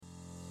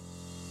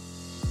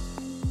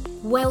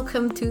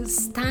Welcome to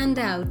Stand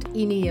Out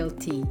in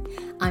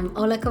ELT. I'm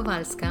Ola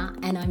Kowalska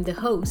and I'm the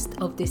host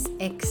of this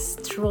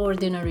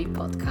extraordinary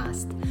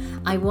podcast.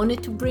 I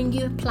wanted to bring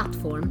you a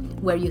platform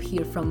where you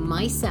hear from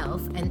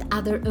myself and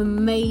other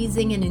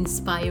amazing and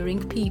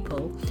inspiring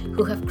people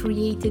who have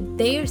created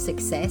their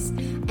success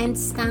and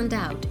stand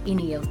out in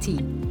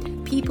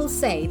ELT. People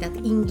say that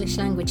English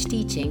language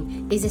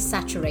teaching is a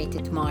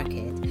saturated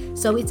market,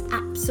 so it's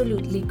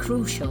absolutely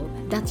crucial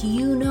that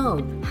you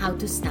know how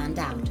to stand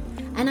out.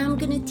 And I'm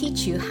going to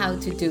teach you how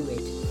to do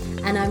it.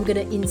 And I'm going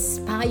to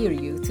inspire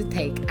you to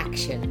take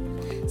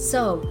action.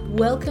 So,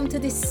 welcome to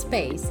this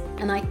space,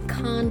 and I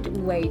can't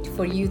wait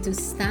for you to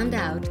stand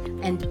out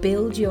and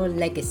build your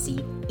legacy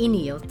in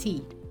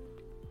ELT.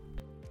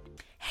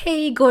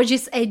 Hey,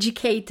 gorgeous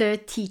educator,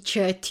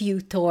 teacher,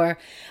 tutor,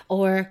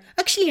 or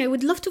actually, I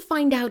would love to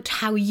find out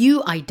how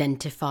you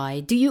identify.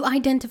 Do you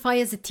identify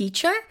as a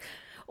teacher?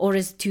 Or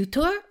as a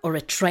tutor or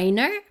a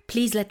trainer?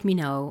 Please let me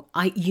know.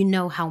 You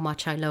know how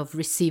much I love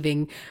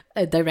receiving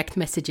direct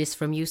messages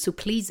from you, so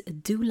please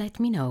do let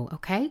me know,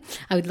 okay?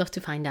 I would love to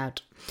find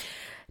out.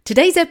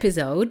 Today's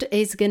episode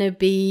is going to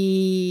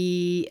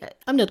be,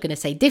 I'm not going to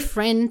say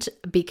different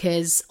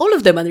because all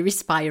of them are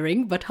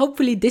inspiring, but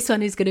hopefully this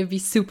one is going to be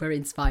super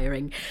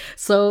inspiring.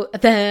 So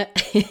the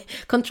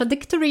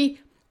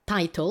contradictory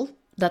title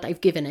that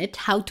I've given it,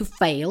 How to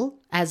Fail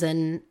as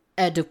an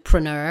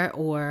edupreneur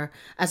or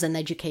as an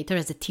educator,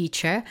 as a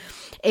teacher,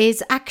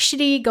 is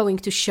actually going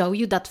to show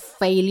you that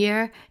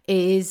failure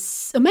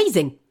is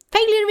amazing.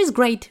 Failure is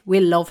great.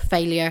 We love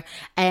failure.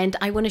 And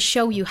I want to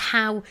show you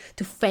how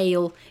to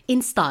fail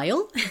in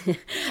style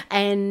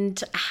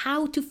and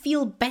how to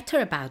feel better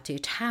about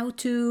it, how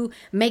to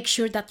make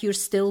sure that you're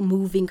still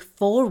moving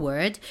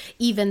forward,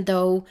 even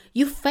though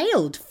you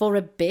failed for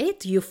a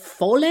bit, you've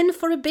fallen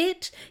for a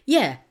bit.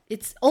 Yeah,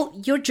 it's all,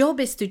 your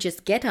job is to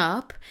just get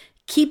up,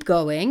 keep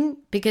going,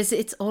 because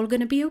it's all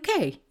going to be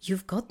okay.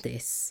 You've got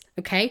this,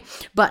 okay?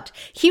 But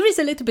here is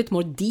a little bit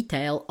more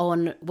detail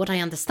on what I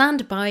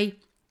understand by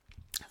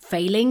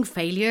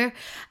failure,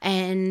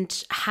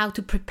 and how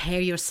to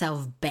prepare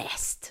yourself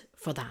best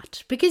for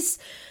that. Because,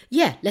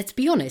 yeah, let's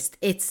be honest,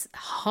 it's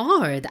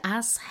hard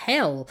as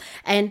hell.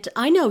 And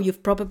I know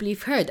you've probably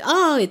heard,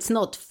 it's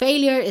not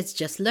failure, it's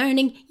just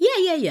learning.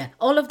 Yeah.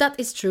 All of that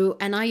is true,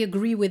 and I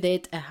agree with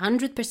it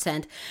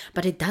 100%,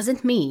 but it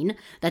doesn't mean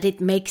that it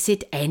makes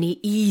it any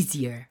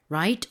easier,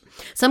 right?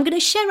 So I'm going to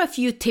share a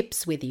few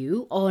tips with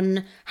you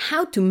on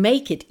how to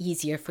make it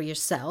easier for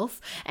yourself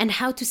and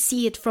how to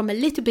see it from a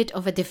little bit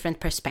of a different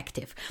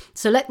perspective.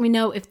 So let me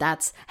know if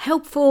that's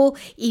helpful.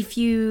 If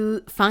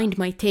you find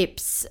my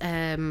tips,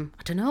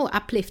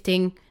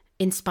 uplifting,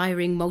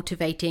 inspiring,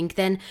 motivating,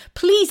 then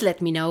please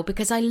let me know,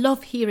 because I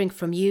love hearing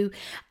from you.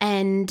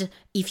 And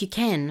if you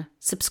can,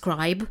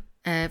 subscribe,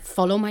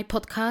 follow my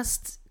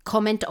podcast,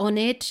 comment on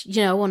it.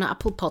 On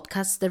Apple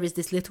Podcasts, there is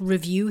this little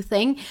review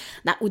thing.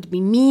 That would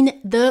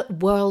mean the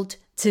world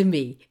to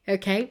me.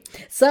 Okay,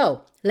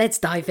 so let's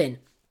dive in.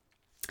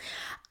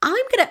 I'm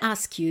going to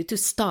ask you to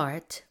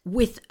start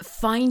with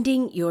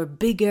finding your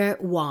bigger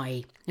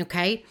why,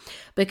 okay?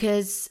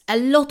 Because a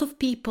lot of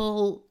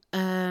people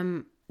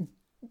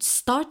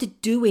start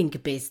doing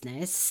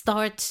business,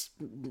 start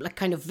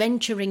kind of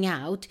venturing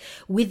out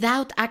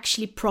without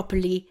actually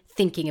properly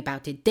thinking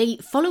about it. They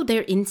follow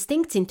their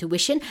instincts,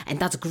 intuition, and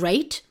that's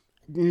great.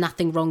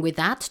 Nothing wrong with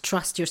that.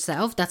 Trust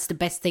yourself. That's the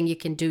best thing you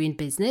can do in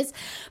business.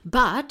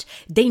 But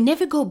they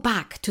never go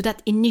back to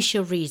that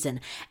initial reason.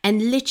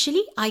 And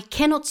literally, I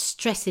cannot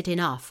stress it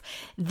enough.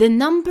 The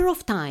number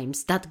of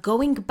times that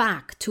going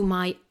back to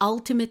my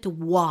ultimate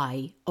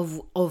why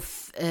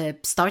of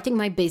starting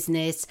my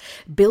business,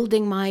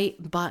 building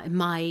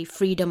my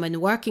freedom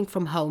and working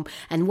from home,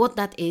 and what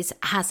that is,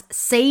 has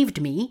saved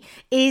me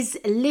is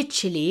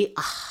literally,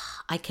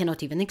 I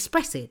cannot even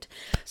express it.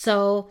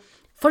 So,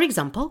 for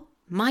example,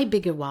 my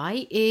bigger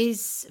why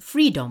is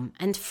freedom.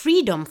 And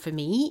freedom for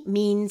me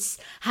means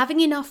having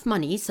enough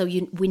money so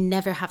we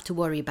never have to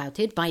worry about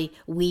it. By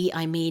we,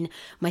 I mean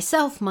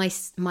myself,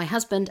 my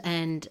husband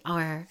and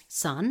our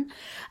son.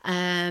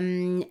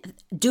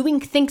 Doing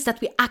things that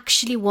we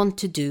actually want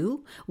to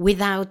do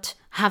without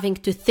having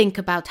to think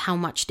about how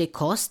much they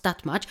cost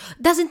that much.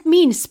 Doesn't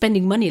mean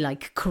spending money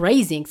like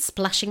crazy and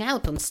splashing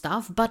out on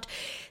stuff. But,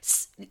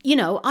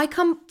 I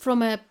come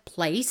from a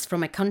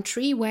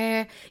country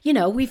where,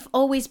 we've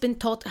always been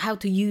taught how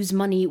to use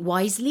money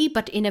wisely,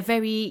 but in a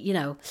very,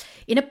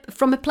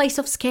 from a place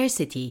of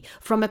scarcity,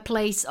 from a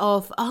place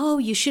of,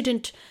 you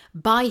shouldn't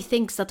buy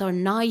things that are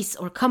nice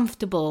or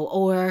comfortable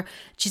or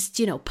just,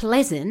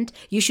 pleasant.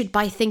 You should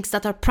buy things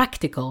that are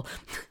practical.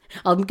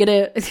 I'm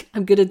gonna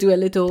do a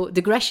little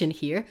digression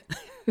here.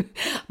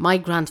 My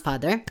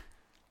grandfather,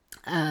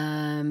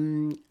 a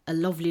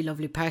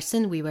lovely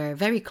person. We were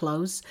very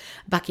close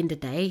back in the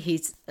day.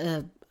 He's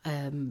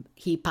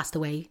He passed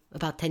away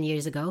about 10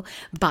 years ago,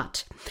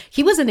 but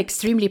he was an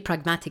extremely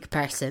pragmatic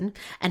person.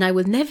 And I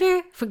will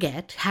never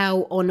forget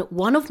how on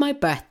one of my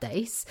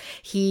birthdays,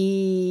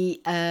 so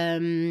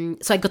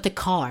I got a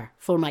car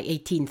for my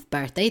 18th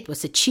birthday. It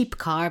was a cheap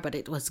car, but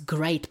it was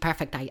great,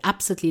 perfect. I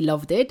absolutely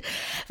loved it,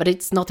 but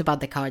it's not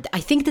about the car. I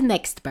think the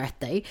next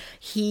birthday,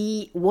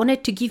 he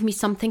wanted to give me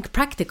something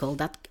practical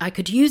that I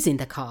could use in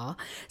the car.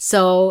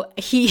 So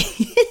it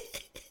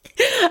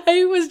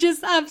was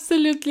just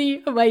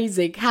absolutely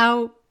amazing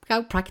how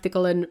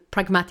practical and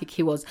pragmatic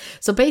he was.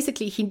 So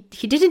basically,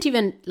 he didn't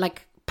even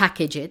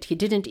package it. He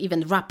didn't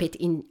even wrap it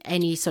in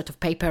any sort of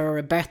paper or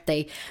a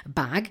birthday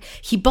bag.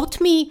 He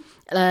bought me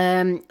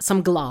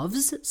some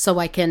gloves so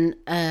I can,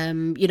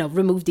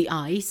 remove the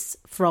ice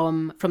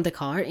from the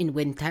car in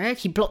winter.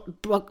 He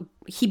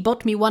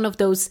bought me one of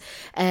those,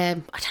 I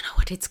don't know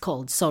what it's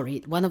called,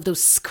 sorry, one of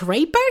those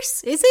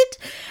scrapers, is it?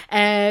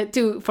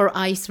 For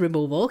ice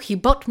removal. He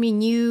bought me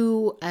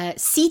new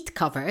seat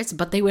covers,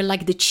 but they were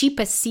like the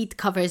cheapest seat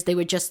covers. They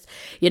were just,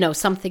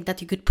 something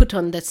that you could put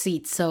on the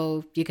seat,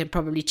 so you can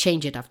probably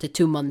change it after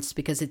 2 months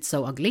because it's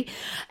so ugly.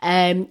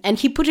 And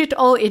he put it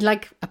all in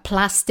like a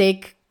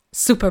plastic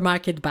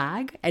supermarket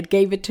bag and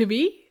gave it to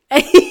me.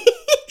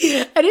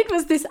 And it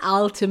was this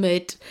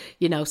ultimate,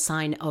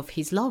 sign of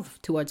his love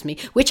towards me,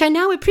 which I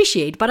now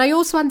appreciate, but I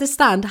also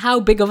understand how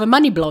big of a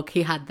money block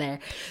he had there.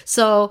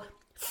 So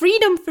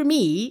freedom for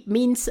me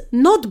means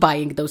not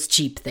buying those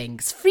cheap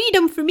things.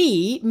 Freedom for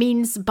me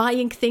means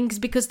buying things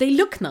because they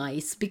look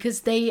nice,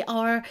 because they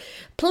are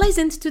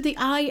pleasant to the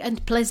eye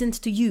and pleasant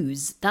to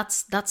use.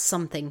 That's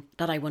something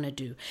that I want to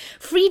do.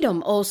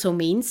 Freedom also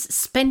means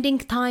spending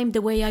time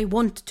the way I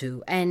want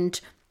to,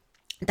 and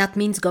that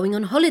means going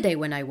on holiday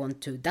when I want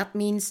to. That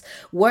means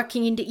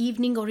working in the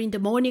evening or in the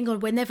morning or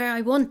whenever I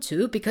want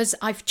to because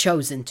I've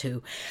chosen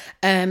to.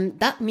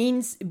 That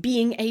means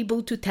being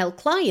able to tell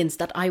clients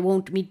that I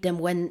won't meet them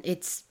when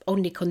it's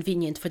only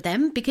convenient for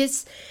them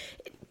because,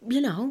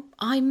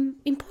 I'm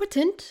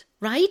important,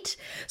 right?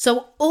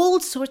 So all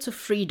sorts of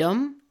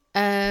freedom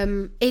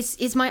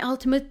is my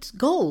ultimate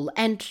goal.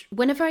 And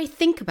whenever I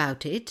think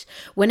about it,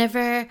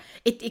 whenever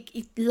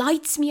it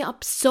lights me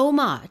up so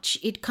much,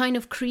 it kind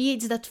of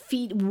creates that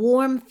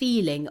warm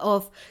feeling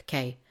of,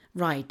 okay,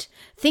 right,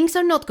 things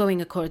are not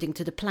going according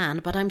to the plan,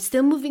 but I'm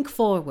still moving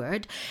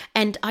forward,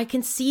 and I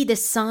can see the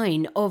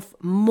sign of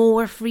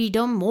more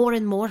freedom, more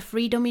and more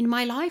freedom in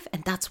my life,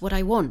 and that's what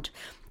I want.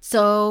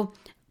 So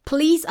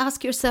please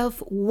ask yourself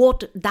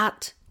what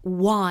that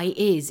why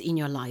is in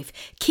your life.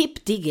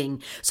 Keep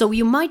digging. So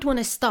you might want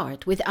to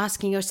start with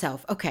asking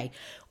yourself, okay,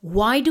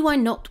 why do I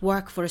not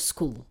work for a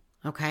school?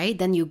 Okay,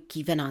 then you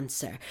give an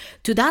answer.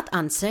 To that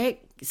answer,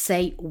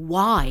 say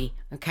why,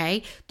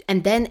 okay?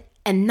 And then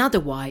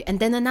another why, and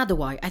then another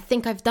why. I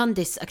think I've done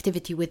this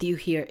activity with you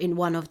here in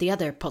one of the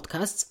other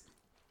podcasts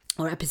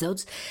or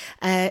episodes.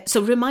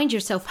 So remind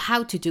yourself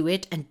how to do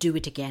it and do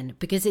it again,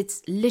 because it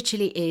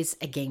literally is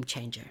a game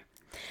changer.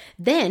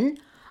 Then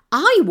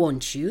I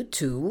want you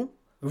to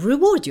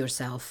reward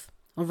yourself.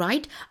 All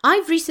right.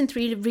 I've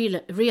recently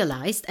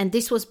realized, and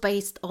this was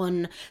based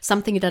on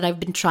something that I've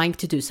been trying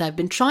to do. So I've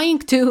been trying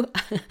to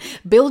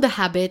build a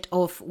habit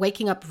of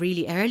waking up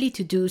really early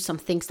to do some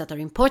things that are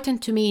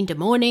important to me in the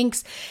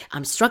mornings.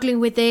 I'm struggling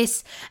with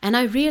this. And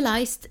I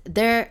realized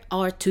there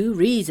are 2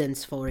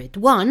 reasons for it.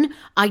 One,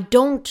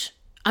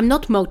 I'm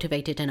not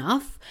motivated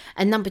enough.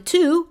 And number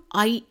 2,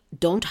 I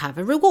don't have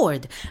a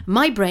reward.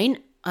 My brain,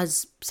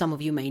 as some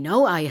of you may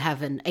know, I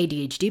have an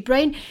ADHD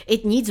brain.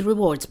 It needs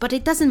rewards, but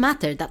it doesn't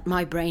matter that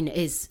my brain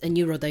is a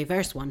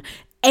neurodiverse one.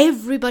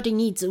 Everybody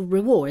needs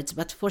rewards,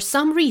 but for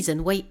some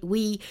reason,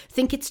 we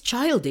think it's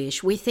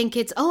childish. We think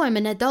it's, I'm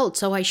an adult,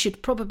 so I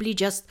should probably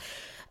just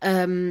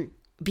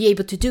be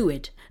able to do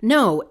it.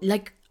 No,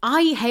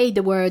 I hate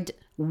the word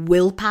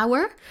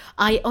willpower.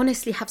 I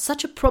honestly have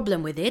such a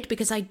problem with it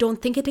because I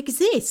don't think it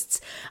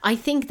exists. I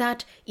think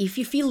that if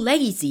you feel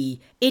lazy,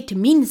 it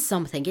means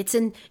something.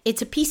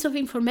 It's a piece of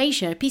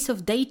information, a piece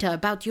of data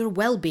about your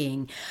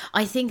well-being.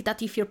 I think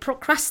that if you're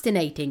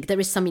procrastinating, there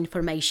is some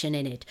information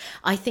in it.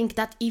 I think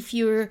that if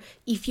you're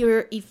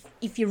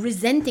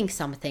resenting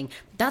something,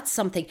 that's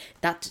something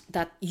that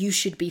you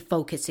should be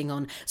focusing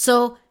on.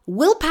 So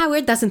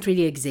willpower doesn't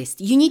really exist.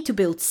 You need to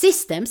build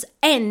systems,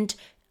 and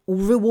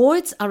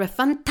rewards are a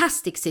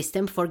fantastic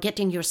system for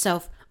getting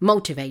yourself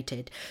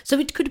motivated. So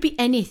it could be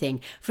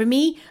anything. For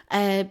me,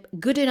 a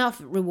good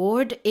enough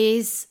reward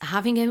is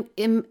having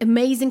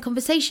amazing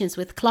conversations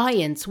with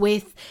clients,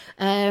 with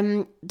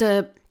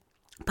the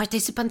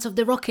participants of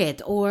the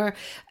Rocket, or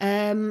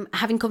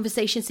having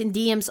conversations in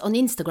DMs on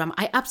Instagram.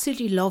 I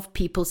absolutely love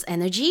people's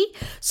energy.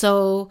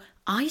 So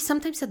I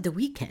sometimes at the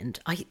weekend,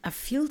 I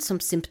feel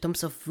some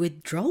symptoms of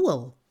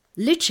withdrawal.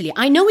 Literally,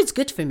 I know it's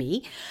good for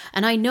me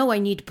and I know I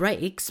need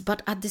breaks,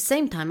 but at the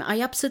same time, I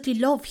absolutely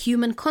love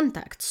human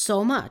contact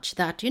so much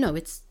that,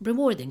 it's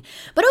rewarding.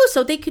 But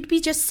also, they could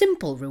be just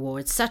simple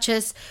rewards, such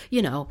as,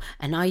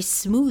 a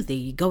nice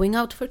smoothie, going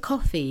out for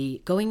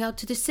coffee, going out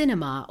to the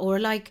cinema, or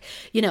like,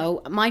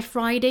 my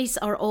Fridays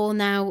are all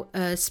now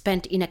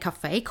spent in a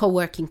cafe,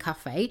 co-working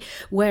cafe,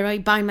 where I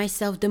buy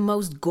myself the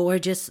most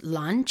gorgeous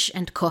lunch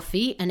and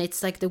coffee, and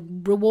it's like the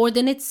reward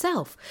in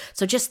itself.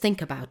 So just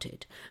think about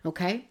it,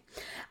 okay?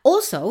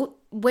 Also,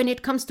 when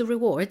it comes to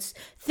rewards,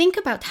 think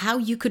about how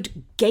you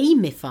could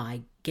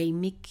gamify.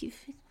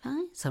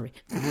 Sorry.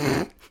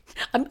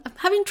 I'm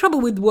having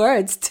trouble with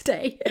words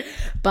today.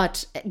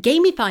 But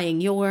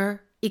gamifying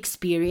your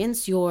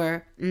experience,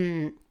 your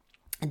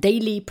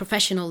daily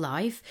professional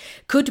life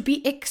could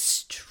be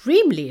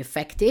extremely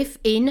effective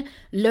in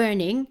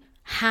learning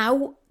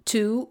how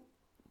to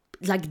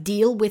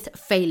deal with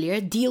failure,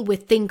 deal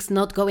with things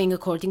not going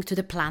according to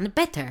the plan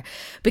better.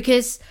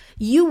 Because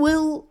you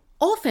will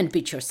often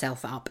beat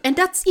yourself up, and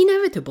that's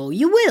inevitable.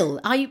 You will.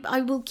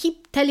 I will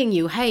keep telling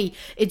you, hey,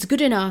 it's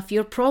good enough,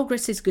 your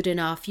progress is good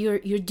enough, you're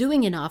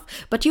doing enough,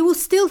 but you will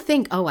still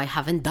think, oh, I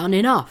haven't done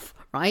enough,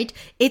 right?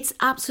 It's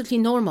absolutely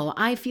normal.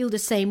 I feel the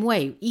same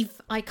way. If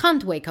I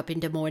can't wake up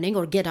in the morning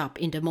or get up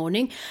in the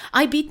morning,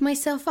 I beat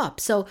myself up.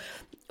 So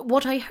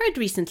what I heard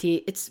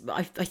recently,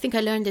 I think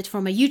I learned it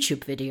from a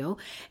YouTube video,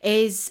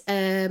 is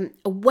a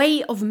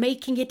way of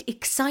making it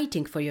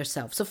exciting for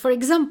yourself. So for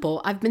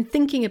example, I've been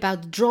thinking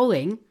about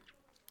drawing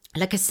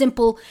like a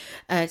simple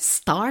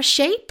star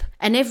shape.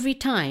 And every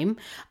time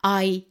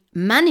I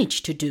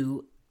manage to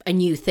do a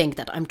new thing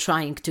that I'm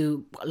trying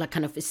to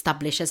kind of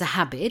establish as a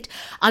habit,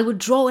 I would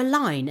draw a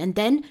line and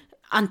then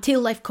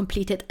until I've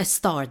completed a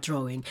star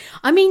drawing.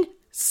 I mean,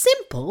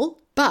 simple,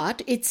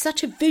 but it's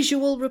such a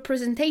visual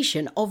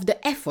representation of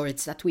the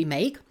efforts that we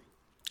make.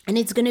 And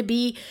it's going to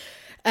be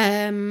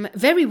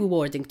very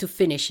rewarding to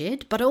finish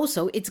it, but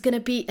also it's going to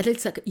be a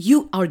little like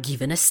you are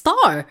given a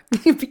star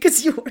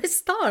because you're a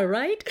star,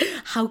 right?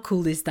 How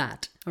cool is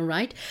that? All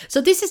right. So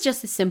this is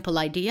just a simple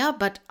idea,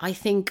 but I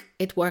think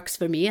it works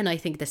for me, and I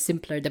think the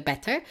simpler, the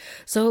better.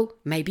 So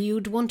maybe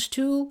you'd want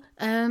to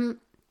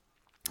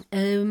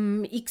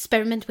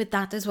experiment with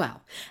that as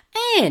well.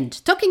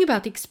 And talking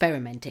about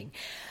experimenting,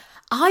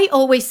 I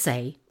always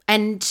say,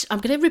 and I'm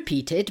going to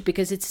repeat it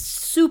because it's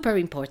super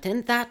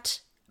important,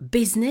 that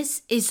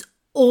business is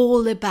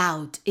all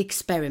about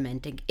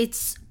experimenting.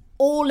 It's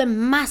all a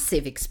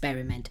massive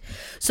experiment.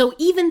 So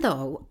even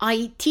though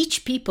I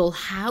teach people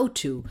how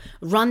to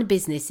run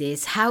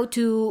businesses, how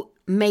to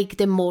make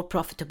them more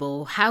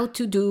profitable, how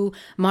to do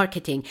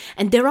marketing,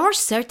 and there are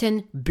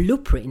certain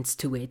blueprints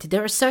to it,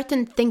 there are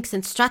certain things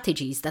and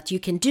strategies that you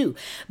can do,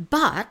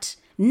 but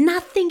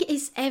nothing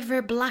is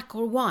ever black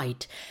or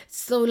white.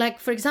 So like,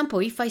 for example,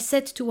 if I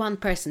said to one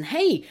person,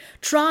 hey,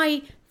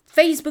 try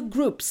Facebook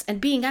groups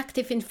and being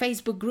active in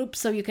Facebook groups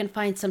so you can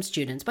find some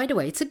students. By the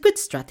way, it's a good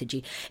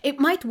strategy. It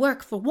might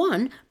work for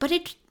one, but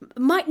it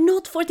might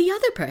not for the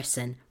other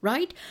person,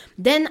 right?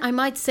 Then I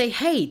might say,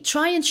 hey,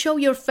 try and show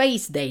your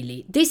face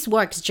daily. This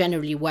works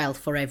generally well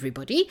for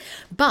everybody.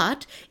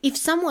 But if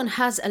someone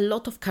has a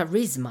lot of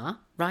charisma,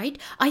 right,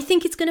 I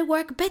think it's going to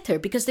work better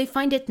because they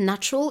find it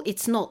natural.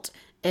 It's not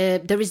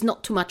there is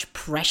not too much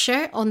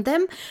pressure on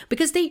them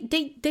because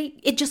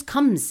it just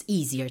comes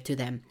easier to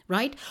them,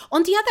 right?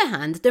 On the other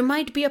hand, there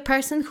might be a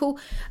person who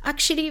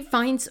actually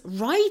finds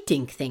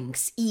writing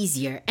things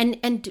easier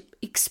and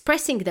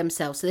expressing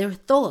themselves, their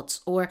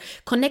thoughts, or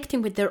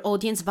connecting with their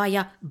audience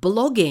via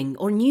blogging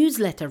or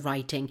newsletter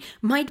writing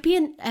might be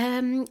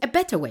a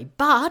better way.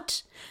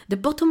 But the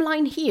bottom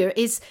line here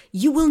is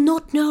you will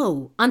not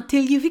know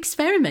until you've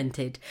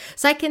experimented.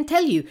 So I can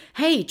tell you,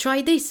 hey,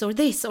 try this or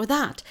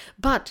that,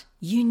 but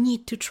you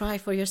need to try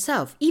for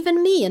yourself.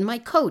 Even me and my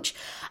coach,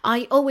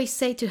 I always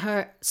say to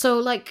her, so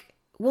like,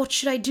 what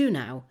should I do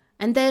now?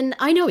 And then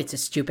I know it's a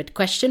stupid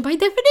question by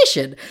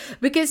definition,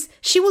 because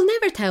she will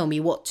never tell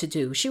me what to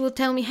do. She will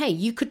tell me, hey,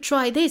 you could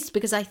try this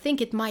because I think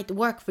it might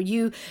work for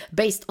you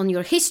based on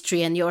your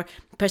history and your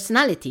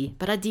personality.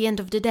 But at the end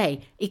of the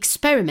day,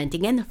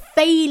 experimenting and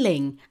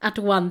failing at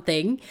one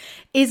thing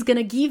is going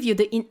to give you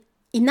the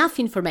enough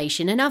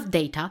information, enough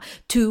data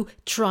to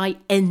try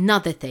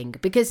another thing.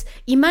 Because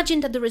imagine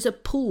that there is a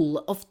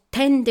pool of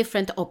 10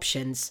 different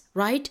options,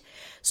 right?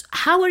 So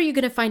how are you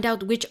going to find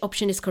out which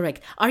option is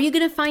correct? Are you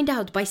going to find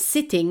out by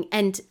sitting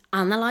and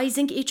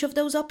analyzing each of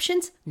those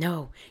options?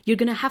 No, you're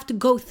going to have to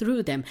go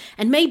through them.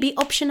 And maybe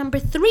option number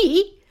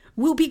 3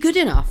 will be good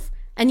enough.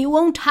 And you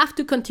won't have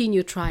to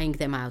continue trying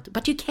them out,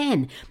 but you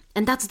can.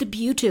 And that's the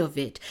beauty of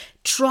it.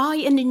 Try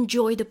and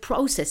enjoy the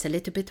process a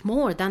little bit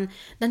more than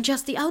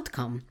just the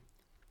outcome.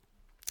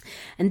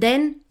 And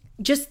then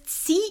just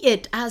see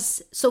it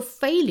as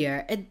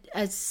failure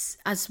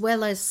as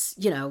well as,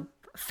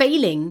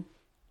 failing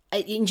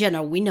in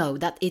general. We know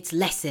that it's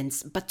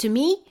lessons. But to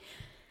me,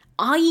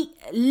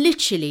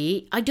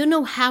 I don't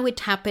know how it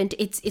happened.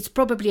 It's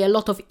probably a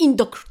lot of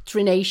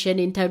indoctrination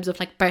in terms of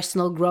like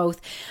personal growth,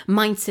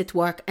 mindset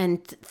work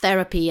and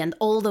therapy and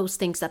all those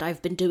things that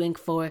I've been doing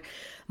for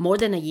more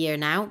than a year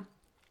now.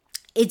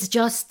 It's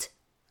just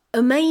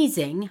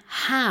amazing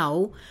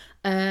how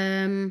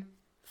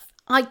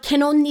I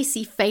can only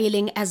see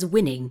failing as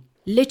winning,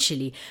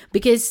 literally,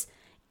 because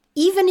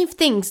even if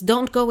things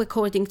don't go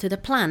according to the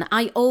plan,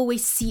 I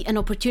always see an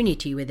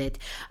opportunity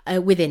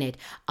within it.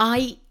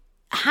 I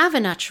have a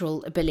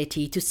natural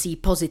ability to see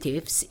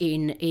positives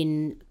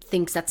in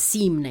things that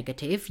seem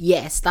negative.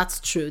 Yes,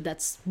 that's true.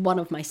 That's one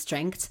of my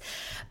strengths.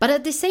 But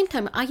at the same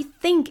time, I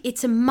think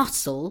it's a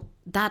muscle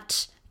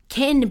that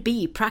can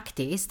be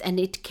practiced and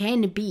it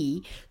can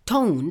be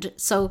toned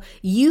so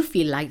you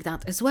feel like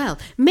that as well.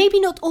 Maybe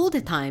not all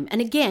the time.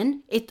 And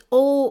again, it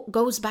all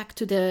goes back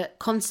to the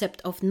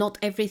concept of not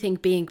everything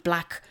being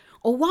black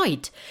or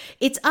white.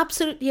 It's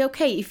absolutely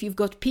okay if you've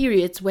got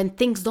periods when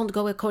things don't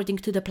go according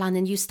to the plan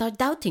and you start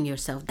doubting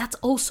yourself. That's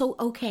also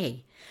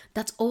okay.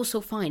 That's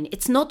also fine.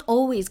 It's not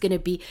always going to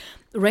be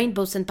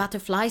rainbows and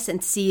butterflies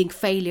and seeing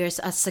failures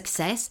as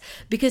success,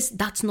 because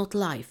that's not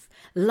life.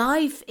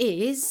 Life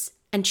is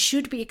and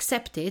should be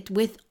accepted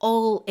with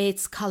all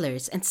its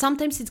colors. And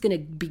sometimes it's going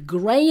to be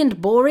grey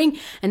and boring,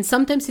 and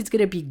sometimes it's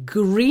going to be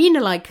green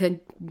like a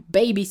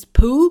baby's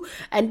poo,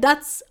 and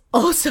that's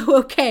also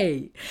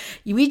okay.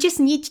 We just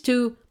need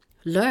to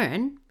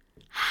learn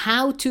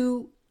how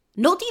to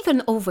not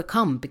even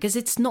overcome, because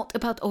it's not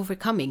about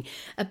overcoming,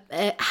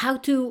 how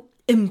to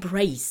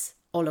embrace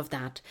all of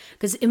that,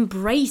 because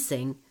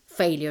embracing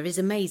failure is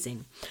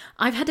amazing.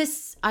 I've had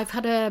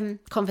a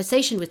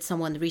conversation with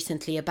someone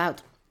recently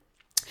about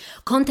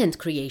content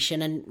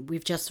creation, and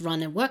we've just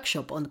run a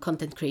workshop on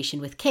content creation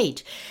with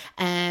Kate,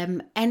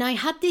 and I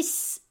had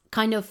this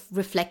kind of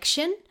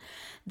reflection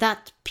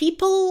that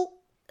people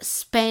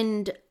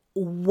spend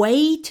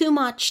way too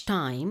much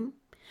time,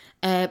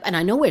 and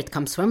I know where it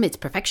comes from, it's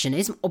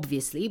perfectionism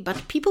obviously,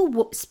 but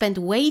people spend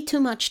way too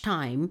much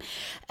time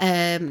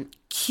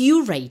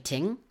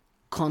curating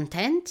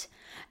content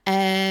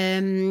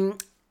when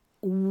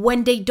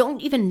they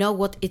don't even know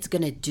what it's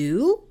gonna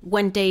do,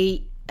 when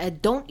they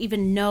don't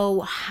even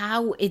know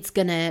how it's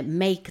gonna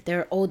make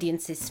their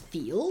audiences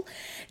feel.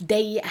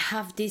 They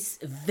have this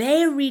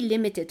very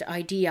limited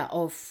idea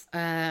of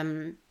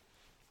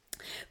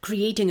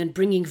creating and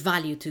bringing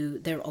value to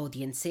their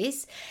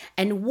audiences.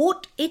 And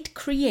what it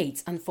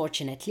creates,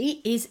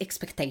 unfortunately, is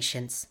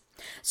expectations.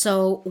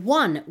 So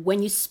one,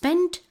 when you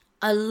spend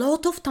a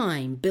lot of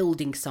time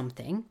building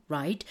something,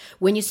 right?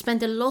 When you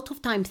spend a lot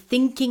of time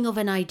thinking of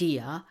an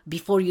idea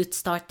before you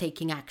start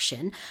taking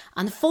action,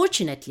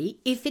 unfortunately,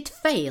 if it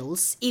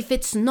fails, if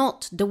it's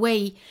not the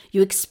way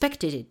you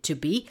expected it to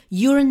be,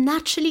 you're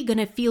naturally going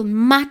to feel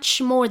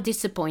much more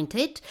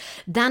disappointed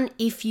than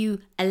if you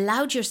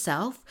allowed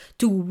yourself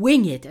to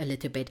wing it a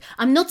little bit.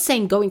 I'm not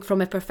saying going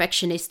from a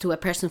perfectionist to a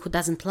person who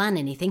doesn't plan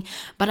anything,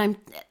 but I'm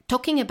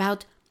talking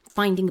about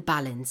finding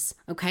balance,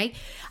 okay?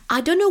 I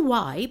don't know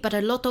why, but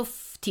a lot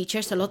of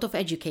teachers, a lot of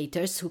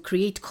educators who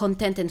create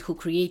content and who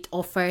create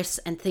offers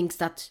and things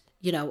that,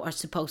 you know, are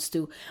supposed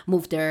to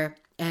move their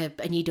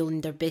a needle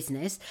in their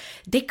business,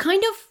 they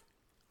kind of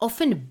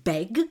often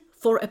beg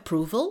for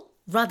approval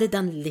rather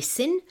than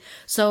listen.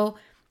 So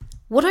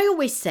what I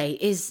always say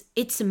is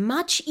it's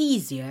much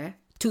easier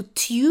to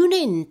tune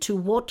in to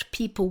what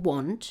people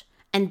want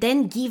and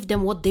then give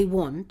them what they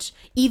want,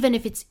 even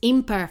if it's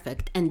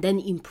imperfect, and then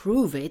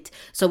improve it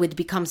so it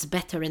becomes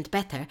better and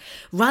better,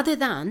 rather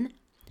than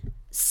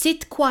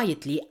sit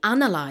quietly,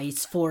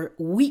 analyze for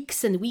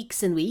weeks and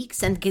weeks and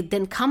weeks, and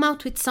then come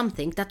out with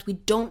something that we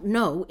don't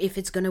know if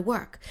it's going to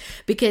work.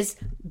 Because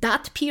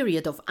that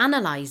period of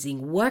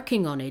analyzing,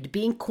 working on it,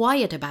 being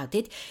quiet about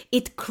it,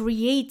 it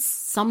creates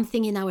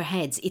something in our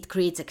heads. It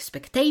creates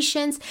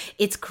expectations.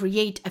 It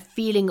creates a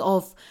feeling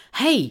of,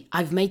 hey,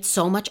 I've made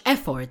so much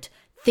effort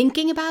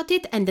thinking about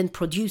it and then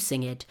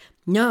producing it.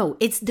 No,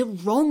 it's the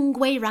wrong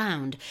way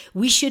round.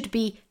 We should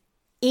be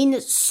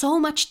in so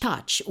much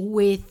touch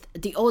with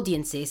the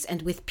audiences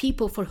and with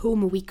people for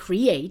whom we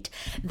create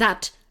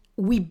that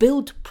we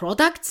build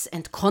products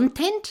and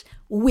content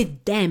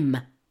with them,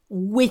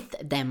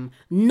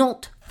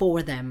 not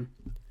for them.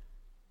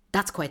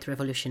 That's quite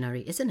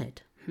revolutionary, isn't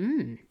it?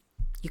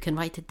 You can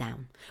write it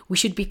down. We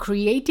should be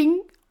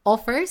creating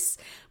offers,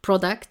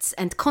 products,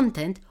 and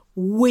content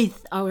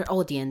with our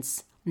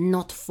audience,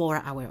 not for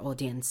our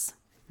audience.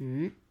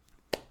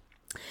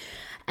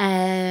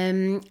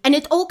 And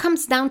it all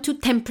comes down to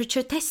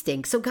temperature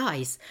testing. So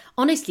guys,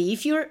 honestly,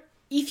 if you're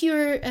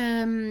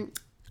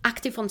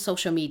active on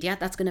social media,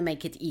 that's going to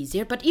make it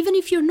easier. But even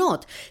if you're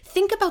not,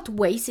 think about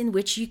ways in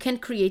which you can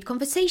create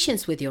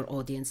conversations with your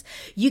audience.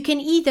 You can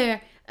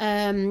either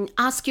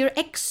ask your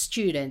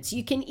ex-students.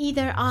 You can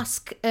either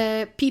ask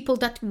people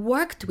that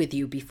worked with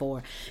you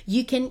before.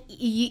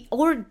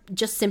 Or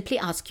just simply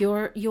ask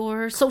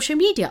your social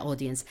media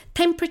audience.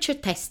 Temperature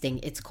testing,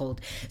 it's called.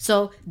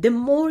 So the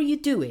more you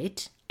do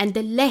it, and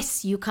the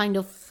less you kind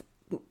of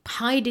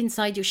hide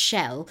inside your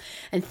shell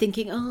and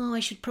thinking, oh, I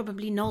should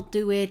probably not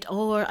do it,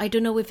 or I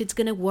don't know if it's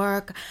going to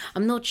work,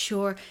 I'm not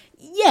sure,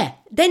 yeah,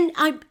 then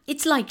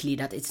it's likely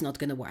that it's not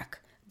going to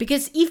work.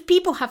 Because if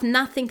people have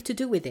nothing to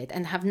do with it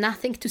and have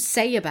nothing to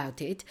say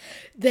about it,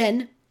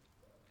 then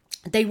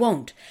they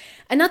won't.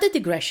 Another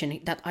digression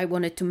that I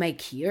wanted to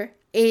make here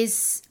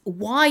is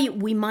why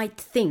we might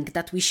think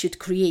that we should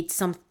create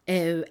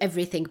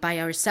everything by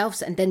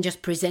ourselves and then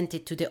just present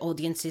it to the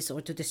audiences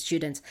or to the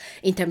students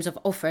in terms of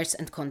offers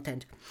and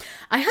content.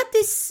 I had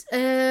this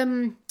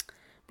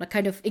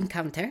kind of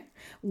encounter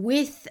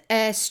with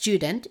a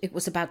student. It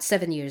was about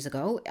 7 years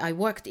ago. I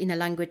worked in a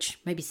language,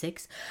 maybe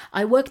 6.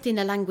 I worked in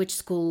a language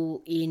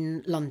school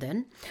in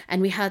London,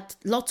 and we had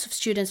lots of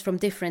students from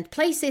different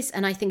places.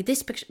 And I think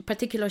this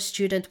particular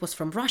student was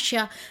from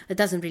Russia. It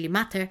doesn't really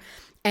matter.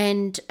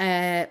 And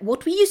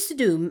what we used to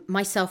do,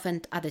 myself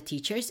and other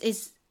teachers,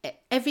 is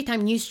every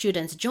time new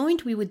students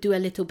joined, we would do a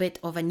little bit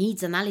of a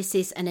needs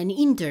analysis and an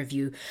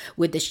interview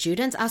with the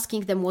students,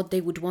 asking them what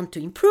they would want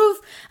to improve.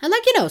 And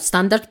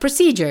standard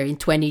procedure in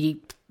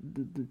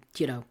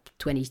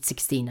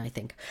 2016, I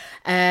think,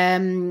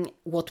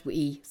 what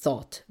we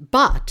thought.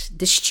 But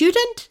the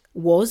student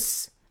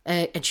was,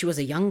 and she was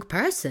a young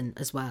person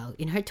as well,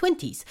 in her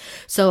 20s.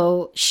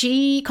 So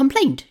she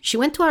complained. She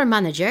went to our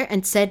manager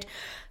and said,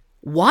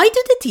 why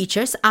do the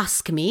teachers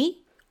ask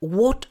me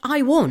what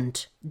I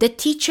want? The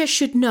teacher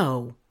should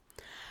know.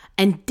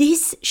 And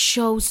this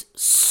shows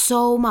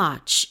so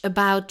much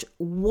about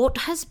what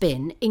has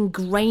been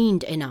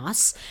ingrained in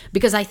us,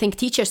 because I think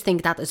teachers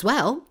think that as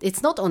well.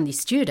 It's not only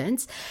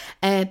students.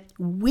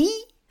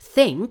 We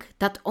think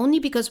that only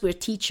because we're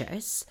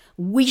teachers,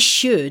 we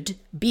should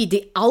be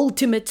the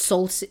ultimate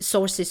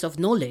sources of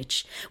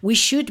knowledge. We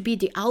should be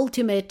the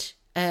ultimate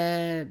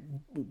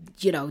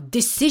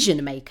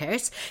decision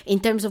makers in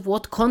terms of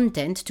what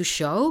content to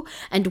show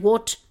and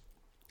what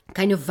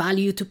kind of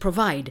value to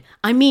provide.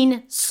 I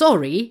mean,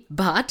 sorry,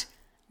 but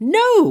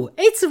no,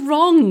 it's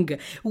wrong.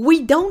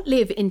 We don't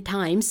live in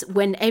times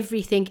when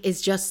everything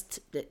is just,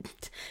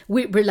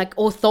 we're like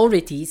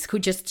authorities who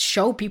just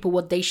show people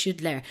what they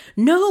should learn.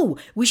 No,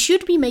 we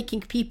should be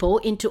making people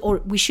or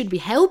we should be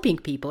helping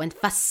people and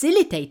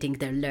facilitating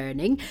their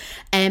learning,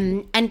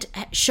 and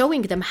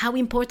showing them how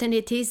important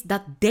it is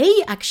that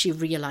they actually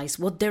realize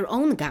what their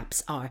own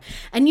gaps are.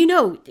 And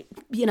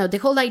the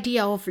whole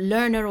idea of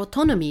learner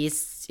autonomy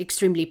is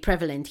extremely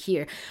prevalent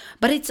here,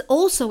 but it's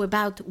also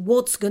about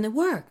what's going to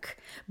work.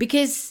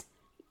 Because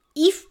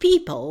if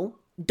people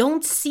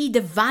don't see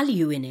the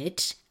value in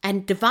it,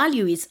 and the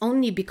value is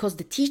only because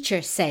the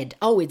teacher said,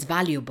 oh, it's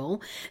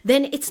valuable,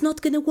 then it's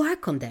not going to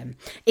work on them.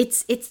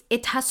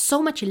 It has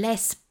so much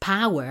less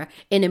power,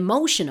 and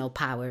emotional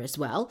power as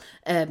well,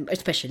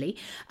 especially,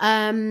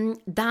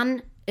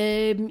 than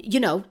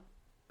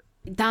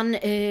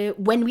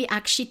when we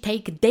actually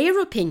take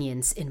their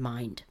opinions in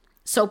mind.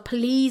 So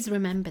please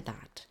remember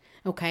that,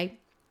 okay?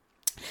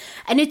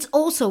 And it's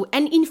also,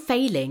 and in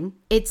failing,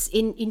 it's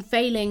in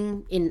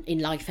failing in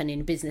life and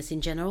in business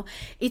in general,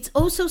 it's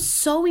also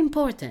so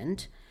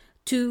important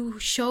to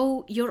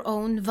show your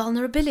own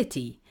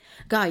vulnerability.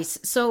 Guys,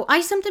 so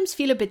I sometimes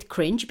feel a bit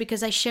cringe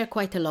because I share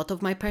quite a lot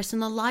of my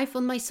personal life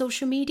on my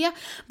social media.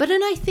 But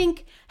then I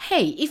think,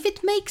 hey, if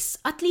it makes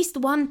at least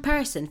one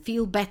person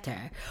feel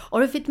better,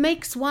 or if it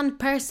makes one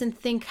person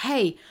think,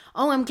 hey,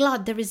 oh, I'm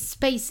glad there is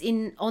space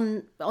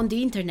on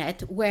the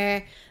internet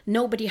where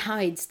nobody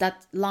hides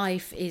that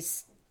life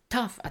is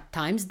tough at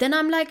times, then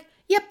I'm like,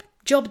 yep,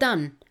 job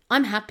done.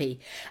 I'm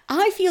happy.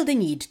 I feel the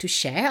need to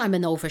share. I'm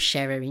an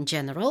oversharer in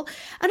general.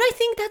 And I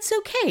think that's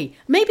okay.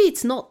 Maybe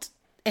it's not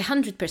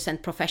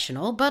 100%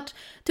 professional, but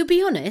to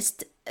be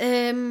honest,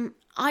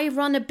 I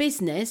run a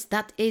business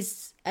that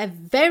is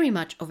very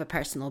much of a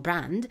personal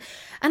brand,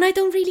 and I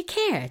don't really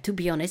care, to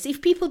be honest.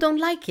 If people don't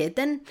like it,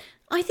 then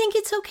I think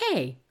it's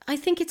okay. I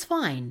think it's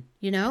fine,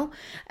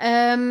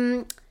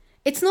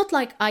 It's not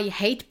like I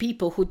hate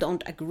people who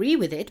don't agree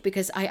with it,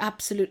 because I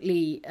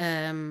absolutely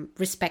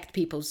respect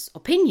people's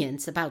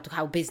opinions about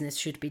how business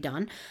should be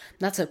done.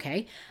 That's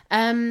okay.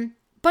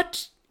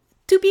 But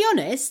to be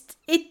honest,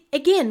 it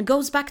again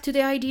goes back to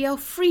the idea of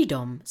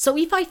freedom. So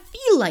if I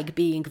feel like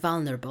being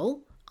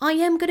vulnerable, I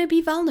am going to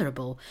be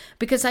vulnerable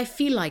because I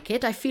feel like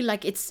it. I feel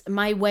like it's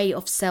my way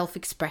of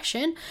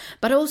self-expression,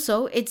 but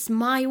also it's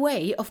my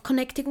way of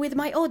connecting with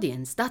my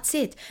audience. That's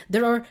it.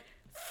 There are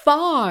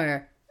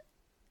far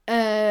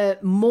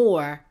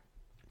more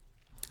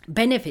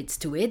benefits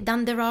to it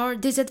than there are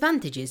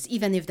disadvantages,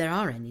 even if there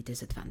are any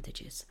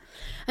disadvantages.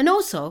 And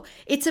also,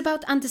 it's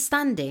about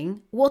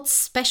understanding what's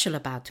special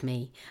about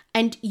me.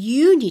 And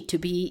you need to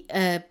be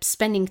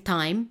spending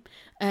time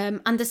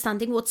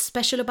understanding what's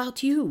special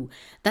about you.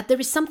 That there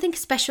is something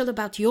special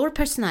about your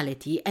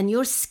personality and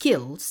your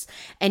skills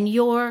and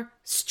your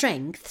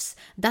strengths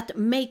that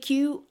make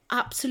you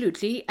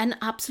absolutely an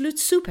absolute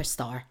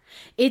superstar.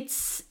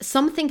 It's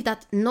something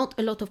that not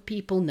a lot of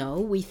people know.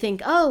 We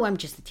think, oh, I'm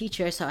just a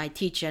teacher, so I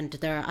teach and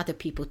there are other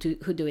people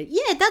who do it.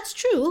 Yeah, that's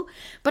true.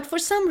 But for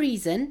some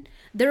reason,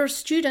 There are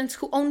students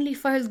who only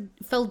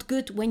felt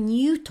good when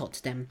you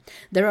taught them.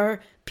 There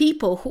are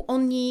people who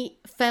only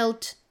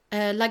felt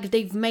like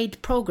they've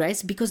made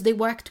progress because they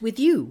worked with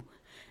you.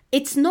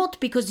 It's not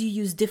because you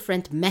use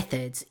different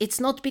methods. It's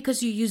not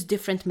because you use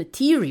different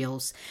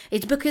materials.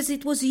 It's because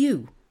it was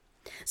you.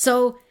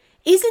 So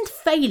isn't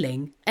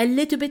failing a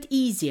little bit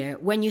easier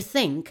when you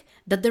think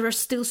that there are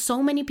still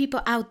so many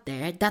people out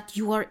there that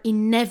you are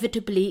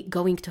inevitably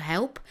going to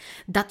help,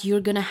 that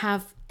you're going to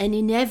have an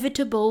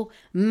inevitable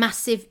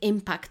massive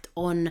impact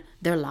on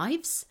their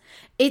lives?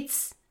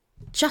 It's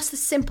just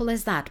as simple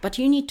as that, but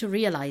you need to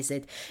realize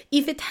it.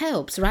 If it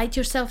helps, write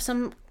yourself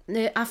some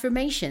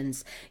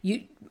affirmations.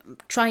 You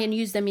try and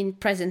use them in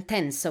present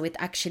tense, so it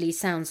actually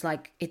sounds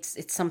like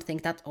it's something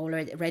that's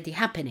already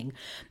happening.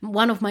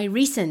 One of my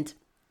recent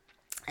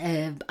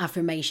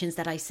affirmations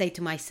that I say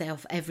to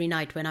myself every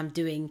night when I'm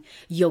doing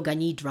yoga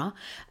nidra,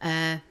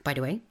 by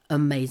the way,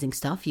 amazing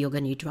stuff,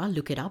 yoga nidra,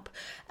 look it up.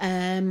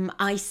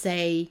 I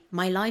say,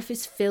 my life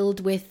is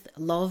filled with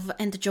love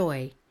and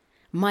joy.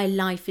 My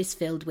life is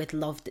filled with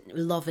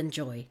love and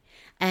joy.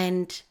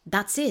 And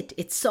that's it.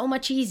 It's so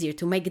much easier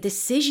to make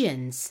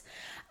decisions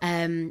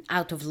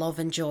out of love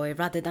and joy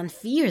rather than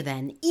fear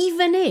then,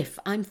 even if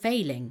I'm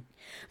failing.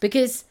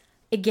 Because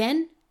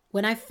again,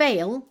 when I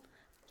fail,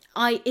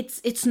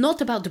 it's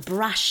not about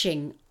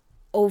brushing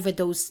over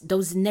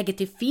those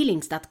negative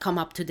feelings that come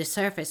up to the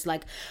surface,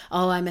 like,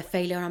 oh, I'm a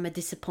failure, I'm a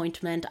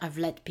disappointment, I've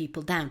let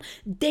people down.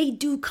 They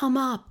do come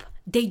up.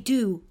 They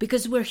do,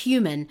 because we're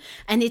human,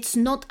 and it's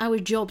not our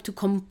job to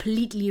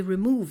completely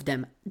remove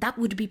them. That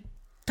would be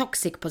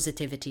toxic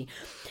positivity.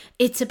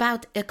 It's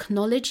about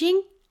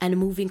acknowledging and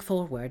moving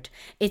forward.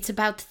 It's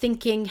about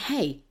thinking,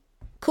 hey,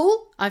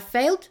 cool, I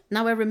failed.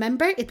 Now I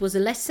remember it was a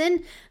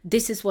lesson.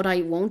 This is what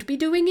I won't be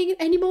doing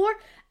anymore.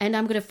 And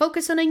I'm going to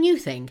focus on a new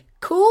thing.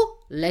 Cool,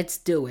 let's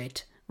do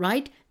it,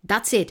 right?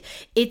 That's it.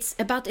 It's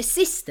about a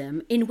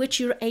system in which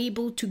you're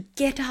able to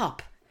get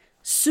up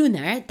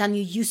sooner than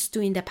you used to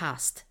in the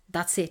past.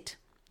 That's it.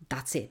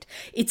 That's it.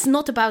 It's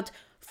not about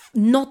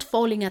not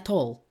falling at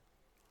all.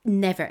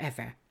 Never,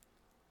 ever.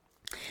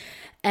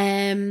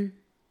 And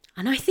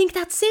I think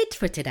that's it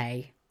for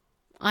today.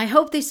 I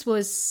hope this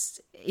was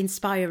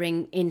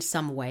inspiring in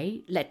some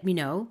way. Let me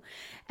know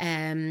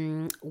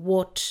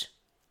what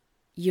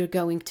you're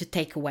going to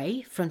take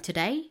away from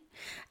today.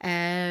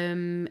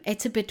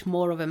 It's a bit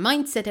more of a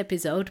mindset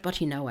episode,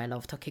 but I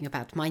love talking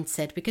about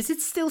mindset because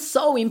it's still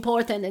so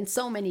important and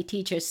so many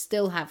teachers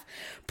still have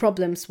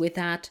problems with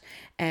that.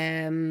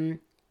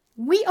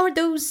 We are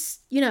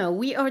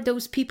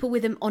those people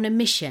on a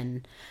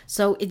mission.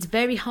 So it's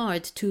very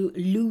hard to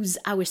lose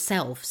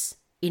ourselves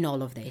in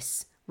all of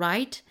this,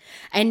 right?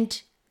 And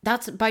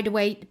that's, by the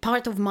way,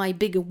 part of my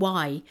bigger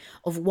why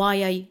of why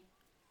I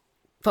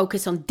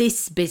focus on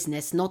this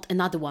business, not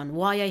another one.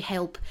 Why I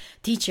help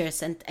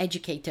teachers and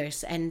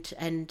educators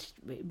and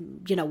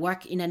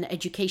work in an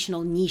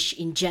educational niche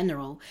in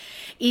general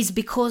is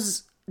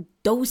because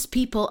those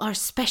people are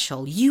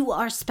special. You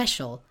are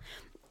special.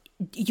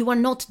 You are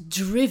not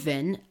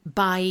driven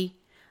by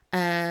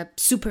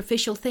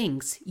superficial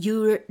things.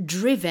 You're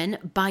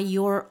driven by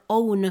your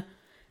own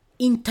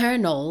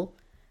internal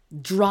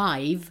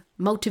drive,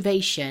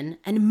 motivation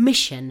and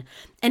mission,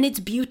 and it's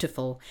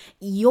beautiful.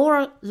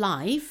 Your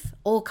life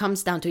all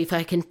comes down to, if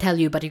I can tell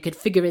you, but you can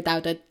figure it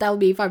out and tell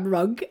me if I'm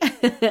wrong,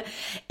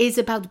 is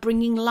about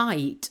bringing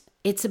light.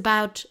 It's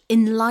about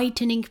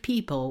enlightening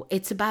people.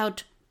 It's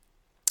about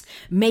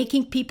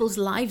making people's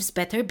lives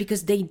better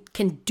because they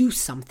can do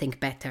something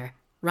better,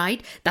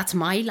 right? That's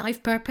my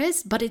life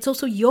purpose, but it's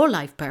also your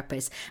life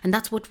purpose, and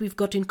that's what we've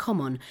got in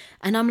common.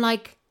 And I'm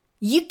like,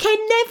 you can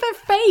never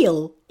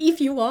fail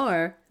if you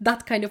are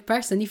that kind of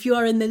person. If you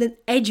are an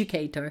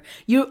educator,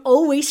 you're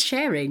always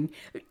sharing.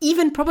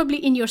 Even probably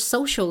in your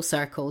social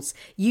circles,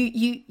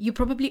 you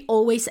probably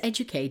always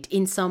educate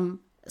in some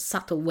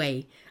subtle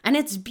way. And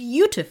it's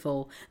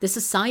beautiful. The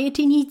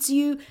society needs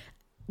you.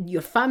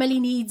 Your family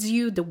needs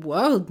you. The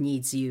world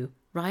needs you,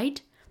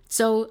 right?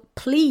 So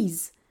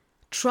please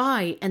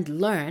try and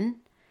learn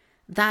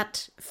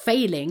that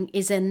failing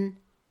is an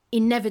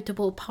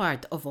inevitable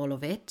part of all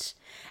of it,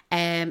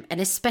 and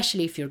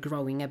especially if you're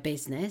growing a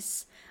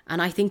business.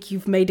 And I think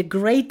you've made a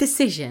great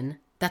decision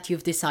that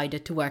you've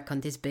decided to work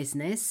on this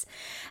business.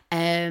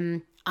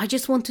 I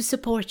just want to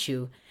support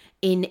you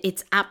in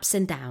its ups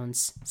and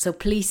downs, so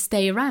please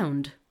stay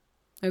around.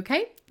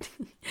 Okay?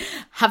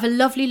 Have a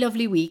lovely,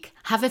 lovely week.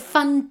 Have a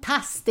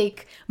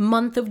fantastic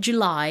month of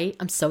July.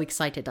 I'm so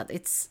excited that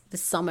it's the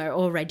summer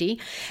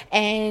already.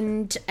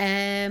 And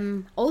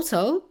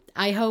also,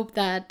 I hope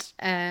that,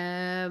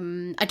 I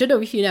don't know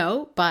if you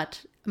know,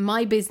 but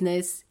my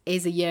business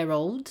is a year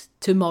old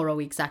tomorrow,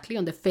 exactly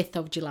on the 5th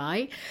of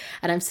July.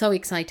 And I'm so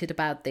excited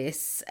about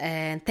this.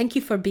 And thank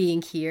you for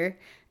being here.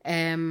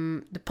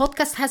 The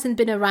podcast hasn't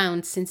been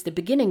around since the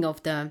beginning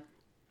of the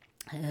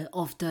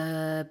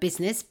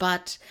business,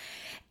 but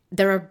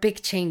there are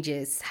big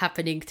changes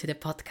happening to the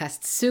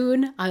podcast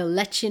soon. I'll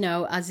let you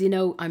know. As you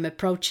know, I'm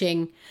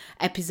approaching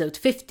episode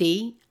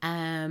 50.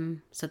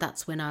 So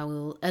that's when I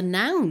will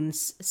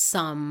announce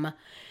some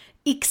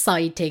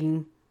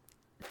exciting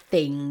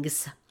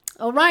things.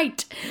 All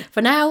right.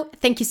 For now,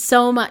 thank you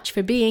so much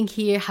for being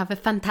here. Have a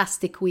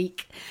fantastic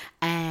week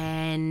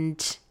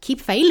and keep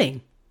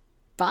failing.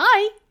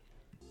 Bye.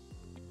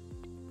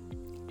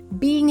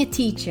 Being a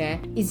teacher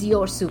is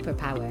your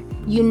superpower.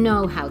 You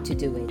know how to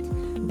do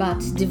it. But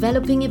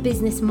developing a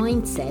business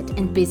mindset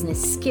and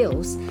business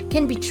skills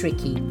can be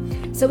tricky.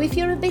 So if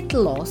you're a bit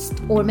lost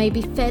or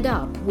maybe fed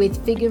up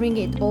with figuring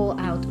it all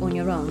out on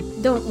your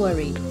own, don't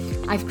worry.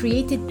 I've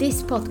created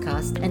this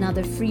podcast and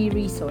other free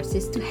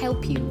resources to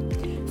help you.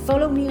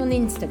 Follow me on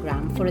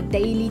Instagram for a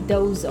daily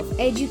dose of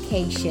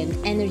education,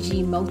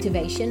 energy,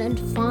 motivation, and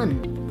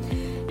fun.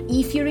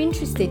 If you're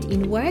interested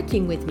in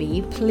working with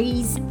me,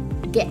 please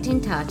get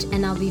in touch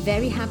and I'll be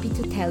very happy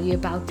to tell you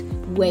about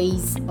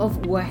ways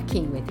of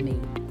working with me.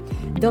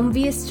 Don't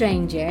be a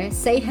stranger.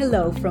 Say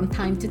hello from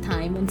time to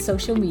time on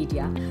social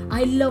media.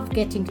 I love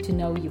getting to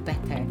know you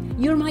better.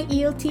 You're my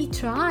ELT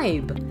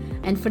tribe.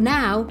 And for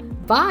now,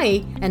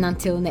 bye, and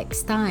until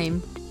next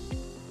time.